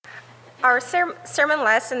Our sermon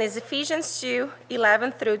lesson is Ephesians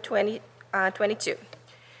 2:11 through 22.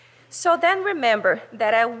 So then remember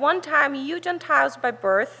that at one time you Gentiles by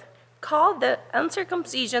birth, called the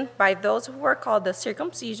uncircumcision by those who were called the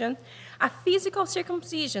circumcision, a physical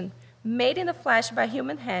circumcision made in the flesh by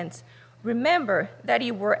human hands, remember that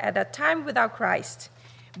you were at that time without Christ,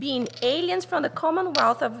 being aliens from the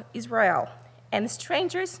commonwealth of Israel and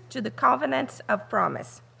strangers to the covenants of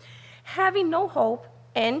promise, having no hope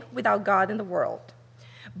and without God in the world.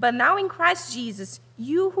 But now in Christ Jesus,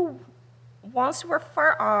 you who once were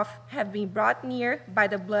far off have been brought near by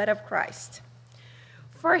the blood of Christ.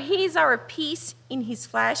 For he is our peace in his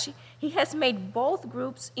flesh. He has made both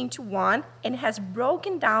groups into one and has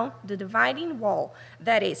broken down the dividing wall,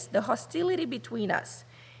 that is, the hostility between us.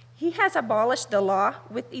 He has abolished the law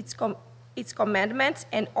with its commandments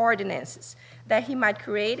and ordinances, that he might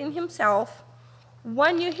create in himself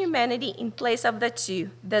one new humanity in place of the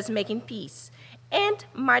two, thus making peace, and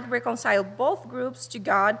might reconcile both groups to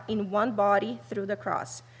God in one body through the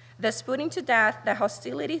cross, thus putting to death the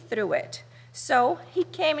hostility through it. So he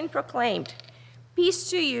came and proclaimed, "Peace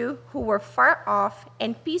to you who were far off,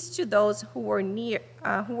 and peace to those who were near.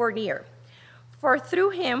 For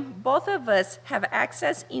through him both of us have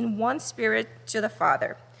access in one Spirit to the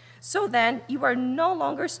Father. So then you are no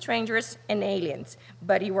longer strangers and aliens,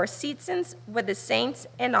 but you are citizens with the saints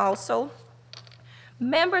and also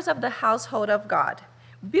members of the household of God,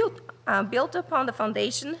 built upon the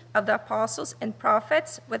foundation of the apostles and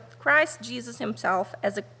prophets, with Christ Jesus himself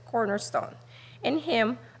as a cornerstone. In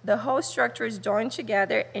him, the whole structure is joined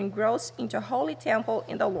together and grows into a holy temple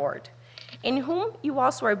in the Lord, in whom you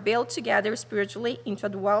also are built together spiritually into a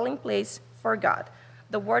dwelling place for God."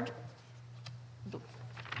 The word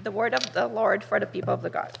of the Lord for the people of the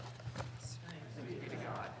God.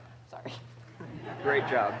 Sorry. Great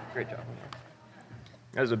job.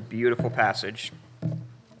 That was a beautiful passage.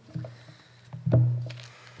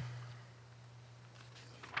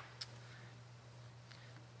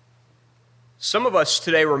 Some of us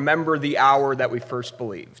today remember the hour that we first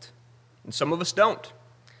believed, and some of us don't.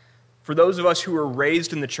 For those of us who were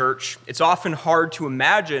raised in the church, it's often hard to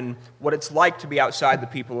imagine what it's like to be outside the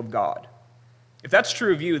people of God. If that's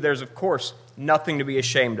true of you, there's, of course, nothing to be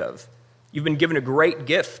ashamed of. You've been given a great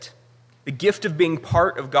gift, the gift of being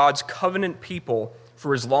part of God's covenant people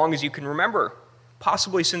for as long as you can remember,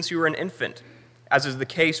 possibly since you were an infant, as is the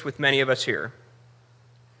case with many of us here.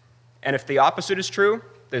 And if the opposite is true,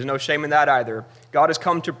 there's no shame in that either. God has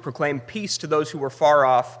come to proclaim peace to those who were far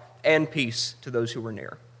off and peace to those who were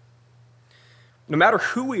near. No matter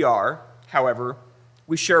who we are, however,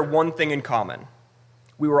 we share one thing in common.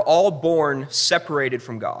 We were all born separated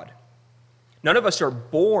from God. None of us are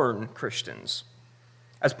born Christians.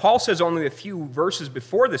 As Paul says only a few verses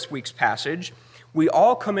before this week's passage, we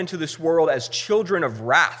all come into this world as children of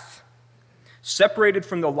wrath, separated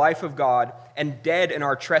from the life of God and dead in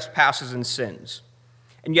our trespasses and sins.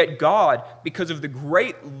 And yet God, because of the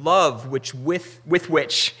great love with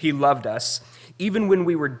which he loved us, even when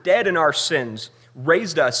we were dead in our sins,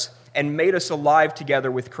 raised us and made us alive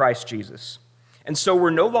together with Christ Jesus. And so we're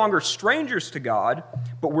no longer strangers to God,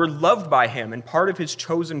 but we're loved by him and part of his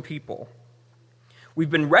chosen people. We've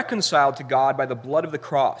been reconciled to God by the blood of the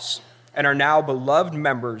cross and are now beloved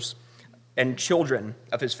members and children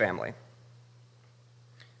of his family.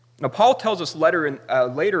 Now, Paul tells us later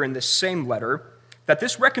in this same letter that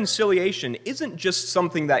this reconciliation isn't just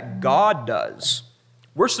something that God does.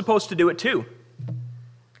 We're supposed to do it too.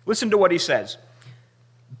 Listen to what he says.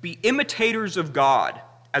 "Be imitators of God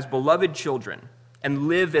as beloved children, and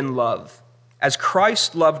live in love, as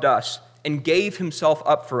Christ loved us and gave himself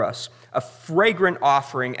up for us, a fragrant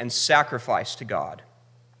offering and sacrifice to God."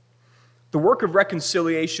 The work of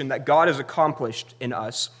reconciliation that God has accomplished in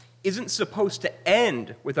us isn't supposed to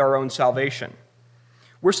end with our own salvation.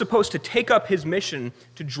 We're supposed to take up his mission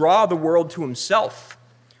to draw the world to himself.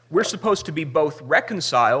 We're supposed to be both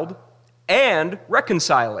reconciled and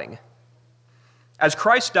reconciling. As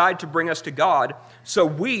Christ died to bring us to God, so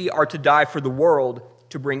we are to die for the world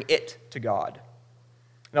to bring it to God.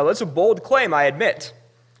 Now, that's a bold claim, I admit,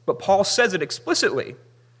 but Paul says it explicitly.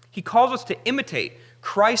 He calls us to imitate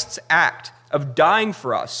Christ's act of dying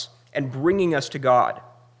for us and bringing us to God.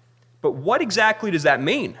 But what exactly does that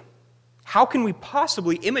mean? How can we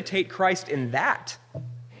possibly imitate Christ in that?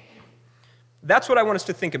 That's what I want us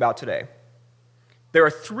to think about today. There are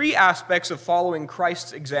three aspects of following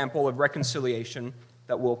Christ's example of reconciliation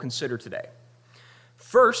that we'll consider today.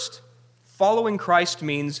 First, following Christ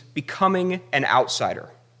means becoming an outsider.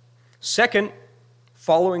 Second,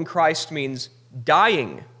 following Christ means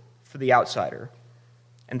dying for the outsider.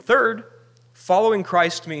 And third, following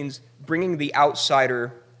Christ means bringing the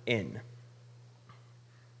outsider in.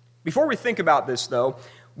 Before we think about this, though,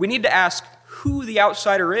 we need to ask who the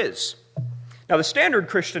outsider is. Now, the standard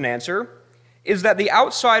Christian answer is that the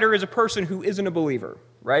outsider is a person who isn't a believer,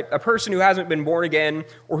 right? A person who hasn't been born again,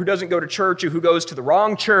 or who doesn't go to church, or who goes to the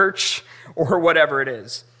wrong church, or whatever it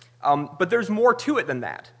is. But there's more to it than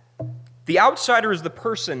that. The outsider is the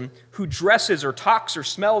person who dresses or talks or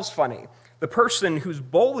smells funny, the person who's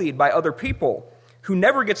bullied by other people, who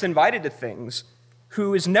never gets invited to things,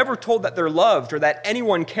 who is never told that they're loved or that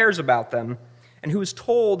anyone cares about them, and who is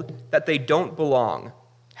told that they don't belong,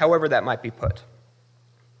 however that might be put.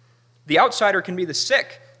 The outsider can be the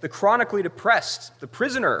sick, the chronically depressed, the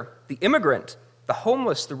prisoner, the immigrant, the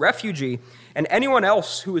homeless, the refugee, and anyone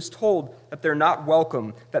else who is told that they're not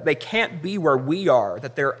welcome, that they can't be where we are,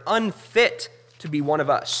 that they're unfit to be one of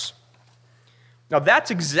us. Now, that's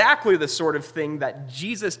exactly the sort of thing that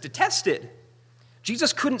Jesus detested.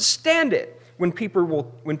 Jesus couldn't stand it when people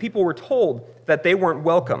were told that they weren't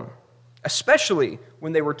welcome, especially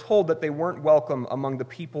when they were told that they weren't welcome among the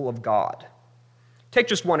people of God. Take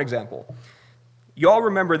just one example. You all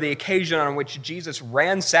remember the occasion on which Jesus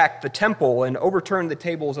ransacked the temple and overturned the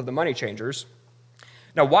tables of the money changers.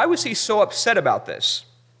 Now, why was he so upset about this?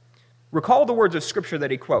 Recall the words of Scripture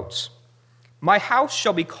that he quotes. "My house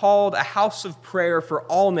shall be called a house of prayer for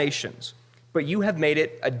all nations, but you have made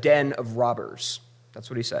it a den of robbers." That's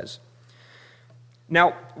what he says.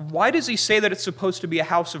 Now, why does he say that it's supposed to be a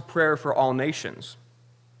house of prayer for all nations?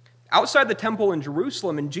 Outside the temple in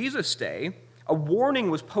Jerusalem in Jesus' day, a warning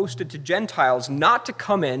was posted to Gentiles not to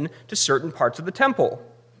come in to certain parts of the temple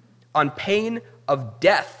on pain of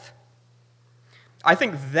death. I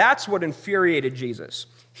think that's what infuriated Jesus.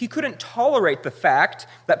 He couldn't tolerate the fact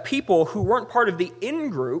that people who weren't part of the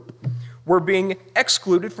in-group were being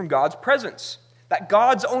excluded from God's presence, that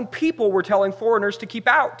God's own people were telling foreigners to keep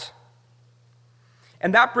out.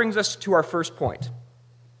 And that brings us to our first point.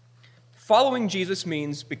 Following Jesus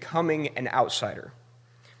means becoming an outsider.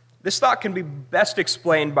 This thought can be best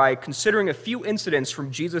explained by considering a few incidents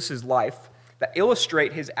from Jesus' life that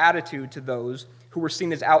illustrate his attitude to those who were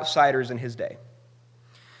seen as outsiders in his day.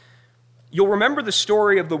 You'll remember the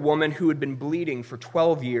story of the woman who had been bleeding for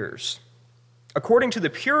 12 years. According to the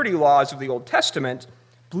purity laws of the Old Testament,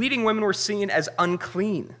 bleeding women were seen as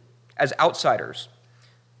unclean, as outsiders.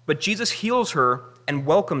 But Jesus heals her and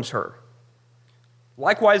welcomes her.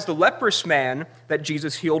 Likewise, the leprous man that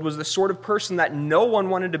Jesus healed was the sort of person that no one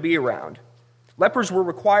wanted to be around. Lepers were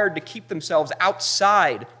required to keep themselves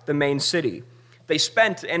outside the main city. They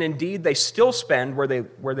spent, and indeed they still spend where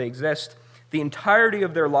they exist, the entirety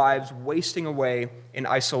of their lives wasting away in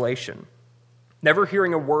isolation, never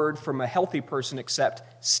hearing a word from a healthy person except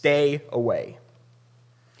stay away.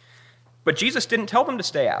 But Jesus didn't tell them to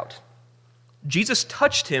stay out. Jesus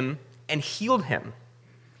touched him and healed him.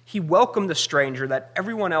 He welcomed the stranger that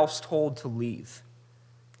everyone else told to leave.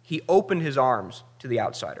 He opened his arms to the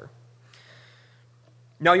outsider.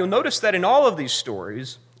 Now, you'll notice that in all of these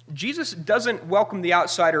stories, Jesus doesn't welcome the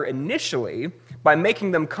outsider initially by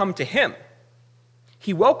making them come to him.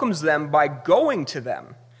 He welcomes them by going to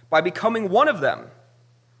them, by becoming one of them.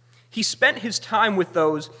 He spent his time with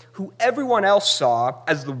those who everyone else saw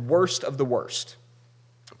as the worst of the worst.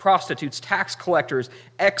 Prostitutes, tax collectors,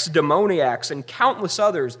 ex-demoniacs, and countless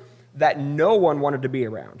others that no one wanted to be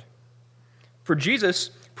around. For Jesus,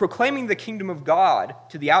 proclaiming the kingdom of God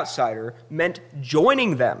to the outsider meant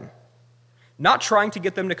joining them, not trying to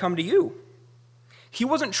get them to come to you. He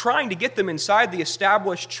wasn't trying to get them inside the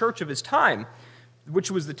established church of his time, which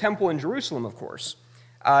was the temple in Jerusalem, of course.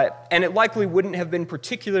 And it likely wouldn't have been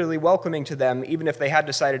particularly welcoming to them, even if they had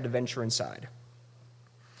decided to venture inside.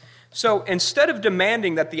 So instead of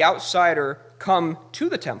demanding that the outsider come to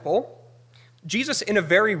the temple, Jesus, in a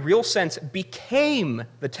very real sense, became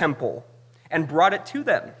the temple and brought it to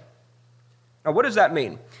them. Now, what does that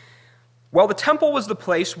mean? Well, the temple was the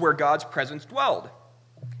place where God's presence dwelled.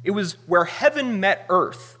 It was where heaven met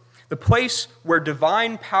earth, the place where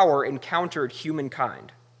divine power encountered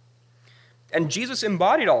humankind. And Jesus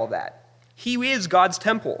embodied all of that. He is God's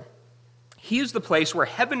temple. He is the place where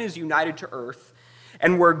heaven is united to earth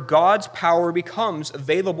and where God's power becomes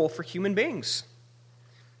available for human beings.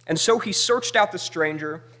 And so he searched out the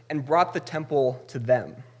stranger and brought the temple to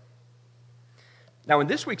them. Now, in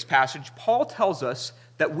this week's passage, Paul tells us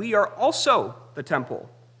that we are also the temple.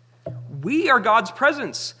 We are God's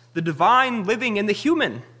presence, the divine living in the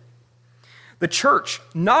human. The church,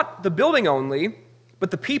 not the building only, but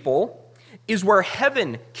the people, is where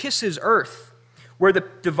heaven kisses earth, where the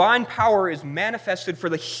divine power is manifested for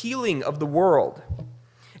the healing of the world.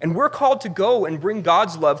 And we're called to go and bring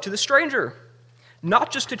God's love to the stranger,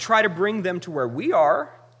 not just to try to bring them to where we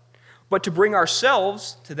are, but to bring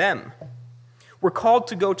ourselves to them. We're called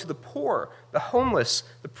to go to the poor, the homeless,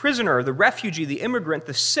 the prisoner, the refugee, the immigrant,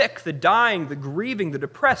 the sick, the dying, the grieving, the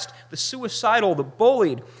depressed, the suicidal, the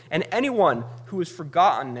bullied, and anyone who is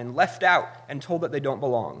forgotten and left out and told that they don't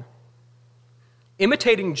belong.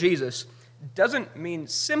 Imitating Jesus doesn't mean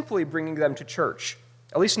simply bringing them to church,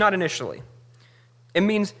 at least not initially. It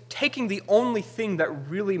means taking the only thing that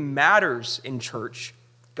really matters in church,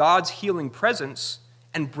 God's healing presence,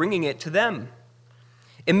 and bringing it to them.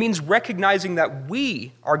 It means recognizing that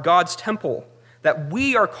we are God's temple, that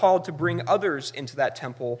we are called to bring others into that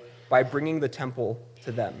temple by bringing the temple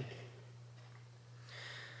to them.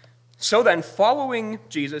 So then, following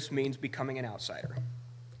Jesus means becoming an outsider.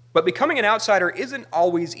 But becoming an outsider isn't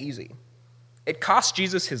always easy. It cost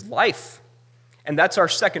Jesus his life, and that's our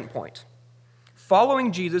second point.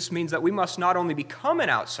 Following Jesus means that we must not only become an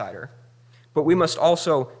outsider, but we must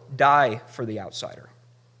also die for the outsider.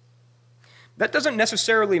 That doesn't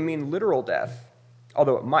necessarily mean literal death,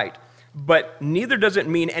 although it might, but neither does it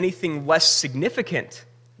mean anything less significant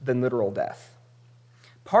than literal death.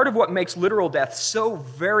 Part of what makes literal death so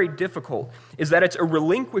very difficult is that it's a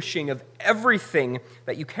relinquishing of everything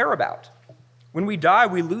that you care about. When we die,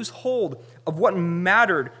 we lose hold of what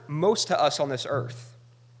mattered most to us on this earth.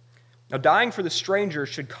 Now, dying for the stranger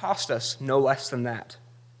should cost us no less than that.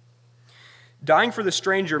 Dying for the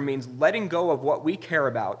stranger means letting go of what we care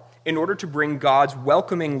about in order to bring God's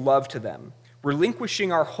welcoming love to them,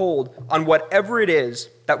 relinquishing our hold on whatever it is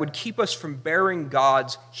that would keep us from bearing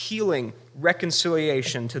God's healing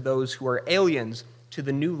reconciliation to those who are aliens to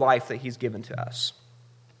the new life that he's given to us.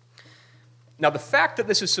 Now, the fact that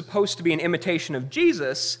this is supposed to be an imitation of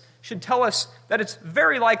Jesus should tell us that it's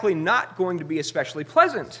very likely not going to be especially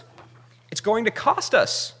pleasant. It's going to cost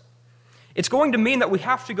us. It's going to mean that we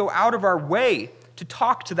have to go out of our way to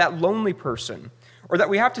talk to that lonely person, or that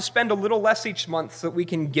we have to spend a little less each month so that we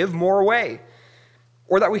can give more away,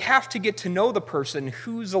 or that we have to get to know the person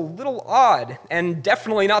who's a little odd and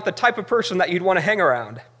definitely not the type of person that you'd want to hang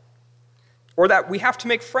around, or that we have to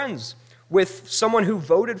make friends with someone who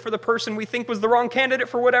voted for the person we think was the wrong candidate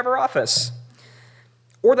for whatever office,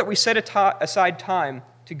 or that we set aside time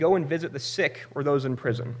to go and visit the sick or those in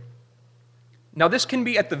prison. Now, this can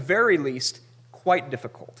be, at the very least, quite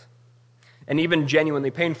difficult and even genuinely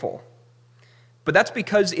painful. But that's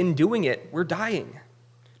because in doing it, we're dying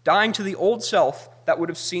to the old self that would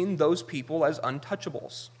have seen those people as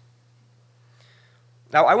untouchables.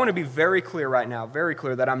 Now, I want to be very clear right now, very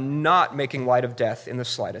clear, that I'm not making light of death in the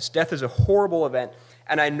slightest. Death is a horrible event,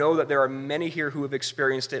 and I know that there are many here who have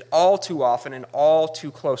experienced it all too often and all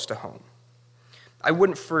too close to home. I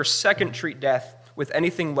wouldn't for a second treat death with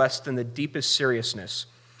anything less than the deepest seriousness.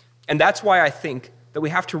 And that's why I think that we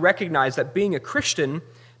have to recognize that being a Christian,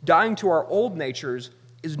 dying to our old natures,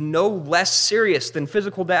 is no less serious than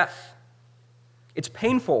physical death. It's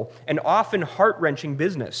painful and often heart-wrenching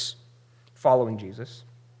business, following Jesus.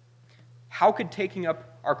 How could taking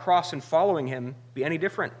up our cross and following him be any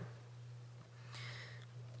different?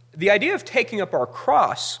 The idea of taking up our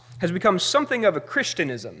cross has become something of a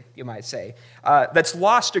Christianism, you might say, that's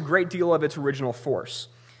lost a great deal of its original force.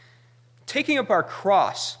 Taking up our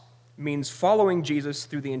cross means following Jesus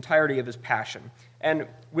through the entirety of his passion. And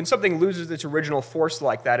when something loses its original force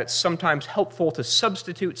like that, it's sometimes helpful to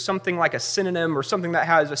substitute something like a synonym or something that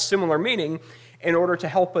has a similar meaning in order to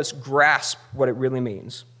help us grasp what it really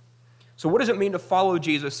means. So what does it mean to follow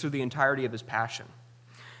Jesus through the entirety of his passion?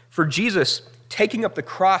 For Jesus, taking up the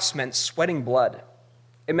cross meant sweating blood.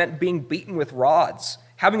 It meant being beaten with rods,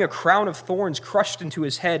 having a crown of thorns crushed into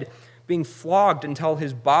his head, being flogged until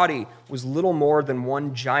his body was little more than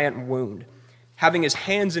one giant wound, having his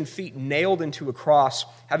hands and feet nailed into a cross,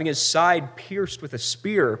 having his side pierced with a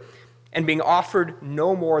spear, and being offered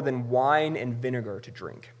no more than wine and vinegar to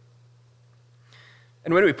drink.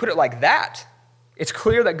 And when we put it like that, it's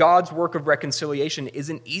clear that God's work of reconciliation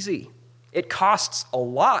isn't easy. It costs a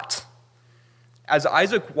lot. As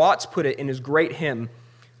Isaac Watts put it in his great hymn,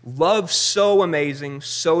 "Love so amazing,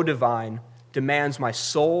 so divine, demands my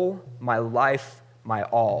soul, my life, my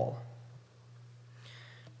all."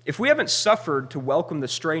 If we haven't suffered to welcome the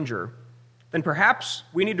stranger, then perhaps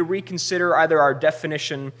we need to reconsider either our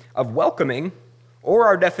definition of welcoming or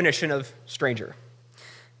our definition of stranger.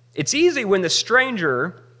 It's easy when the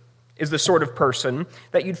stranger is the sort of person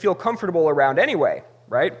that you'd feel comfortable around anyway,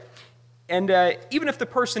 right? And even if the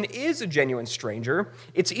person is a genuine stranger,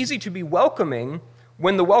 it's easy to be welcoming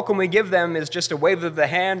when the welcome we give them is just a wave of the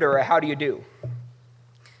hand or a how do you do.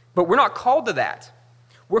 But we're not called to that.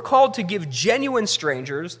 We're called to give genuine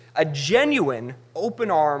strangers a genuine,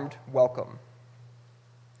 open-armed welcome.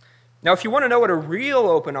 Now, if you want to know what a real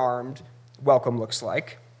open-armed welcome looks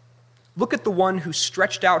like, look at the one who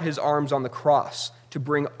stretched out his arms on the cross to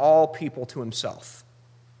bring all people to himself.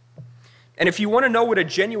 And if you want to know what a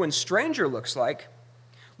genuine stranger looks like,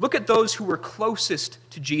 look at those who were closest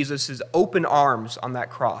to Jesus' open arms on that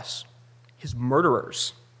cross, his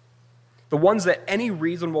murderers, the ones that any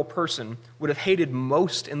reasonable person would have hated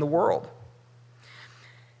most in the world.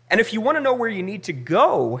 And if you want to know where you need to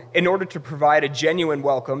go in order to provide a genuine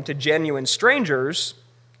welcome to genuine strangers,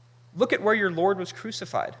 look at where your Lord was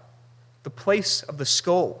crucified, the place of the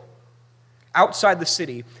skull, outside the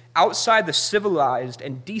city, outside the civilized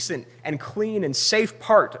and decent and clean and safe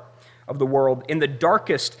part of the world, in the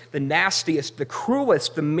darkest, the nastiest, the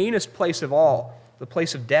cruelest, the meanest place of all, the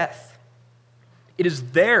place of death. It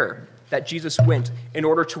is there that Jesus went in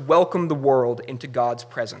order to welcome the world into God's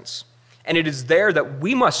presence. And it is there that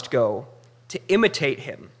we must go to imitate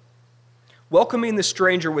him. Welcoming the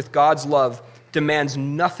stranger with God's love demands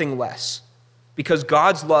nothing less, because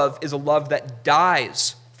God's love is a love that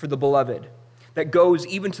dies for the beloved, that goes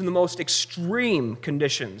even to the most extreme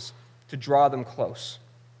conditions to draw them close.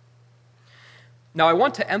 Now, I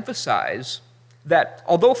want to emphasize that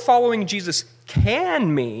although following Jesus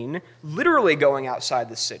can mean literally going outside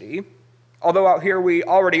the city, although out here we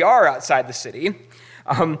already are outside the city,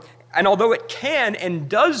 and although it can and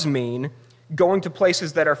does mean going to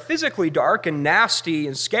places that are physically dark and nasty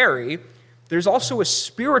and scary, there's also a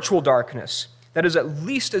spiritual darkness that is at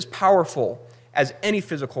least as powerful as any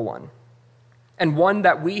physical one, and one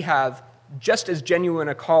that we have just as genuine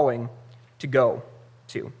a calling to go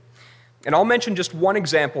to. And I'll mention just one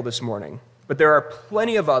example this morning, but there are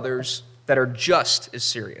plenty of others that are just as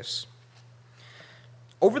serious.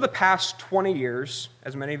 Over the past 20 years,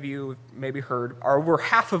 as many of you have maybe heard, over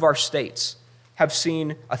half of our states have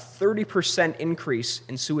seen a 30% increase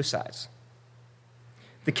in suicides.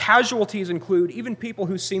 The casualties include even people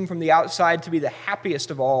who seem from the outside to be the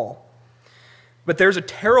happiest of all. But there's a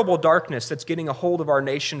terrible darkness that's getting a hold of our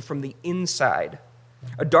nation from the inside,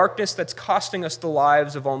 a darkness that's costing us the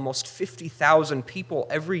lives of almost 50,000 people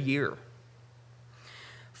every year.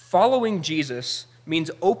 Following Jesus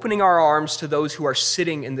means opening our arms to those who are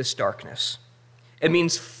sitting in this darkness. It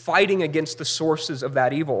means fighting against the sources of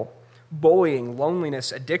that evil, bullying,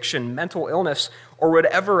 loneliness, addiction, mental illness, or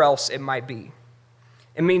whatever else it might be.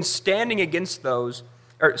 It means standing against those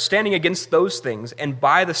things and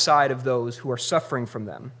by the side of those who are suffering from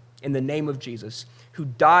them in the name of Jesus, who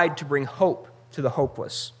died to bring hope to the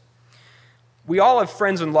hopeless. We all have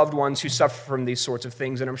friends and loved ones who suffer from these sorts of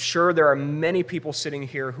things, and I'm sure there are many people sitting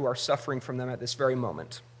here who are suffering from them at this very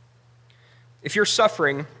moment. If you're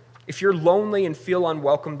suffering, if you're lonely and feel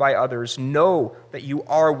unwelcomed by others, know that you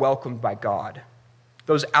are welcomed by God.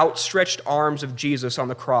 Those outstretched arms of Jesus on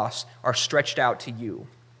the cross are stretched out to you.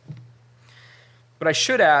 But I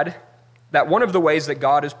should add that one of the ways that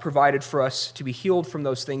God has provided for us to be healed from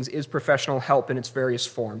those things is professional help in its various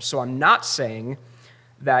forms. So I'm not saying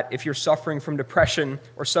that if you're suffering from depression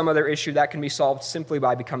or some other issue, that can be solved simply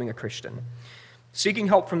by becoming a Christian. Seeking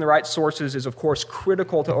help from the right sources is, of course,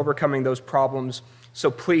 critical to overcoming those problems,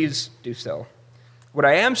 so please do so. What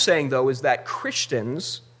I am saying, though, is that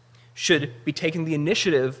Christians should be taking the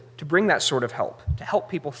initiative to bring that sort of help, to help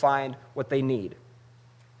people find what they need.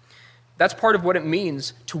 That's part of what it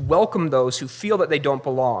means to welcome those who feel that they don't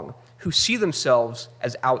belong, who see themselves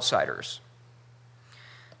as outsiders.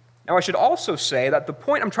 Now, I should also say that the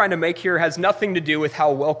point I'm trying to make here has nothing to do with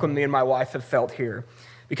how welcome me and my wife have felt here,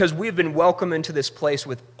 because we've been welcomed into this place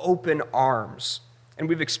with open arms, and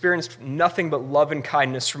we've experienced nothing but love and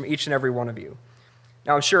kindness from each and every one of you.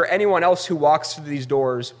 Now, I'm sure anyone else who walks through these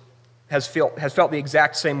doors has felt the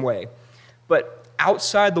exact same way, but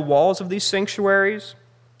outside the walls of these sanctuaries,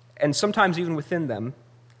 and sometimes even within them,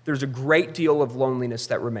 there's a great deal of loneliness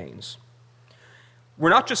that remains. We're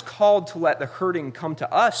not just called to let the hurting come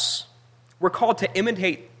to us. We're called to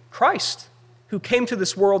imitate Christ, who came to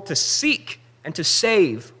this world to seek and to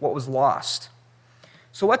save what was lost.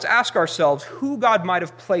 So let's ask ourselves who God might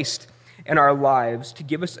have placed in our lives to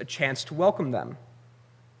give us a chance to welcome them.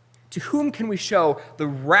 To whom can we show the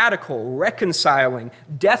radical, reconciling,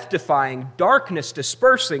 death-defying,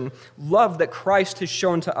 darkness-dispersing love that Christ has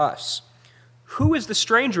shown to us? Who is the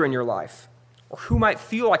stranger in your life? Or who might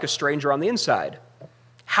feel like a stranger on the inside?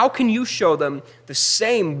 How can you show them the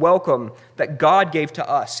same welcome that God gave to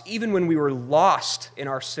us, even when we were lost in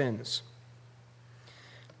our sins?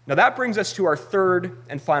 Now that brings us to our third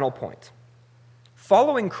and final point.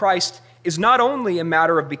 Following Christ is not only a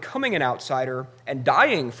matter of becoming an outsider and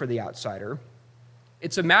dying for the outsider,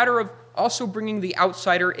 it's a matter of also bringing the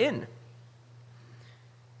outsider in.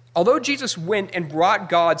 Although Jesus went and brought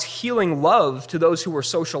God's healing love to those who were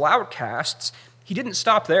social outcasts, he didn't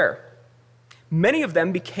stop there. Many of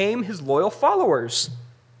them became his loyal followers.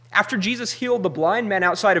 After Jesus healed the blind men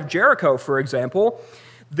outside of Jericho, for example,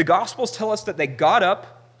 the Gospels tell us that they got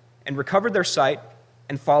up and recovered their sight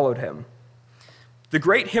and followed him. The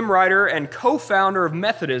great hymn writer and co-founder of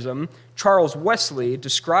Methodism, Charles Wesley,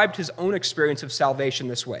 described his own experience of salvation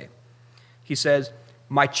this way. He says,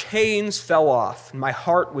 "My chains fell off, and my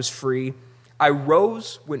heart was free. I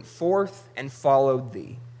rose, went forth, and followed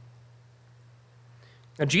thee."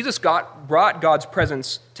 Now, Jesus brought God's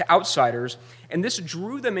presence to outsiders, and this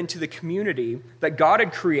drew them into the community that God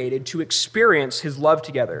had created to experience his love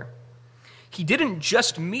together. He didn't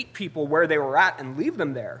just meet people where they were at and leave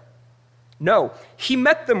them there. No, he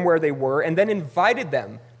met them where they were and then invited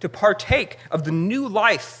them to partake of the new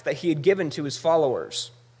life that he had given to his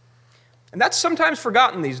followers. And that's sometimes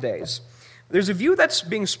forgotten these days. There's a view that's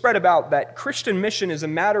being spread about that Christian mission is a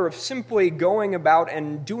matter of simply going about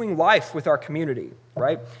and doing life with our community,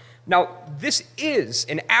 right? Now, this is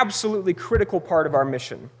an absolutely critical part of our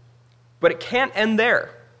mission, but it can't end there.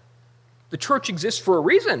 The church exists for a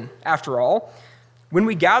reason, after all. When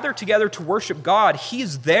we gather together to worship God, he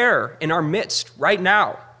is there in our midst right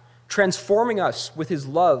now, transforming us with his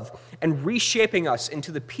love and reshaping us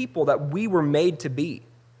into the people that we were made to be.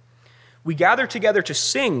 We gather together to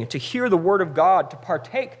sing, to hear the word of God, to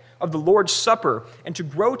partake of the Lord's Supper, and to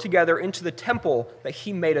grow together into the temple that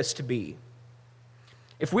he made us to be.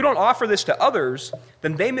 If we don't offer this to others,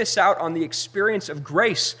 then they miss out on the experience of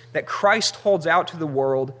grace that Christ holds out to the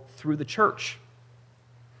world through the church.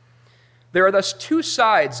 There are thus two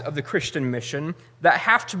sides of the Christian mission that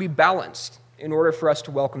have to be balanced in order for us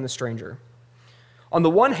to welcome the stranger. On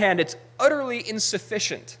the one hand, it's utterly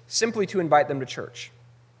insufficient simply to invite them to church.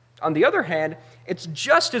 On the other hand, it's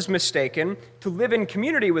just as mistaken to live in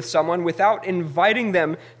community with someone without inviting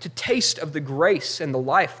them to taste of the grace and the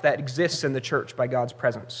life that exists in the church by God's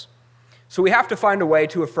presence. So we have to find a way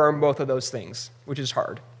to affirm both of those things, which is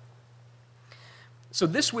hard. So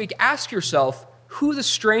this week, ask yourself who the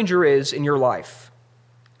stranger is in your life.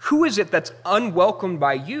 Who is it that's unwelcomed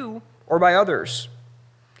by you or by others?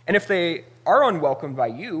 And if they are unwelcomed by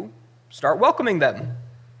you, start welcoming them.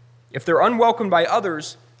 If they're unwelcomed by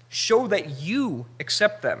others, show that you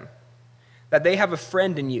accept them, that they have a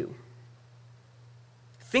friend in you.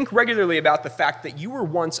 Think regularly about the fact that you were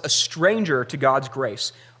once a stranger to God's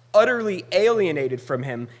grace, utterly alienated from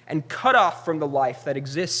him, and cut off from the life that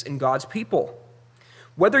exists in God's people.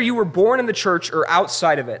 Whether you were born in the church or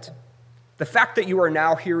outside of it, the fact that you are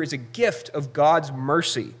now here is a gift of God's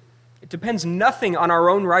mercy. It depends nothing on our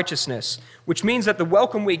own righteousness, which means that the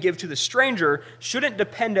welcome we give to the stranger shouldn't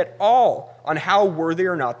depend at all on how worthy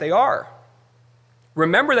or not they are.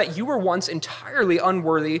 Remember that you were once entirely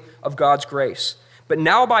unworthy of God's grace, but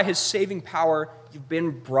now by his saving power, you've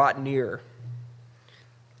been brought near.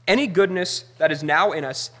 Any goodness that is now in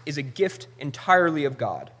us is a gift entirely of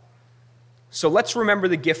God. So let's remember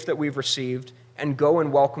the gift that we've received and go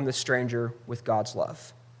and welcome the stranger with God's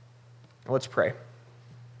love. Now let's pray.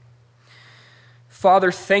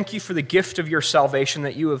 Father, thank you for the gift of your salvation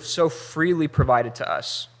that you have so freely provided to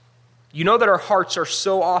us. You know that our hearts are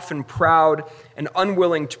so often proud and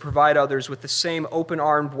unwilling to provide others with the same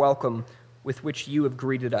open-armed welcome with which you have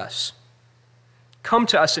greeted us. Come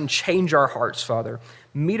to us and change our hearts, Father.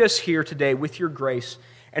 Meet us here today with your grace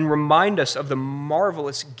and remind us of the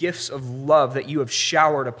marvelous gifts of love that you have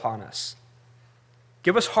showered upon us.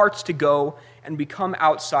 Give us hearts to go and become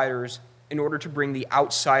outsiders in order to bring the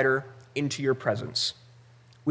outsider into your presence.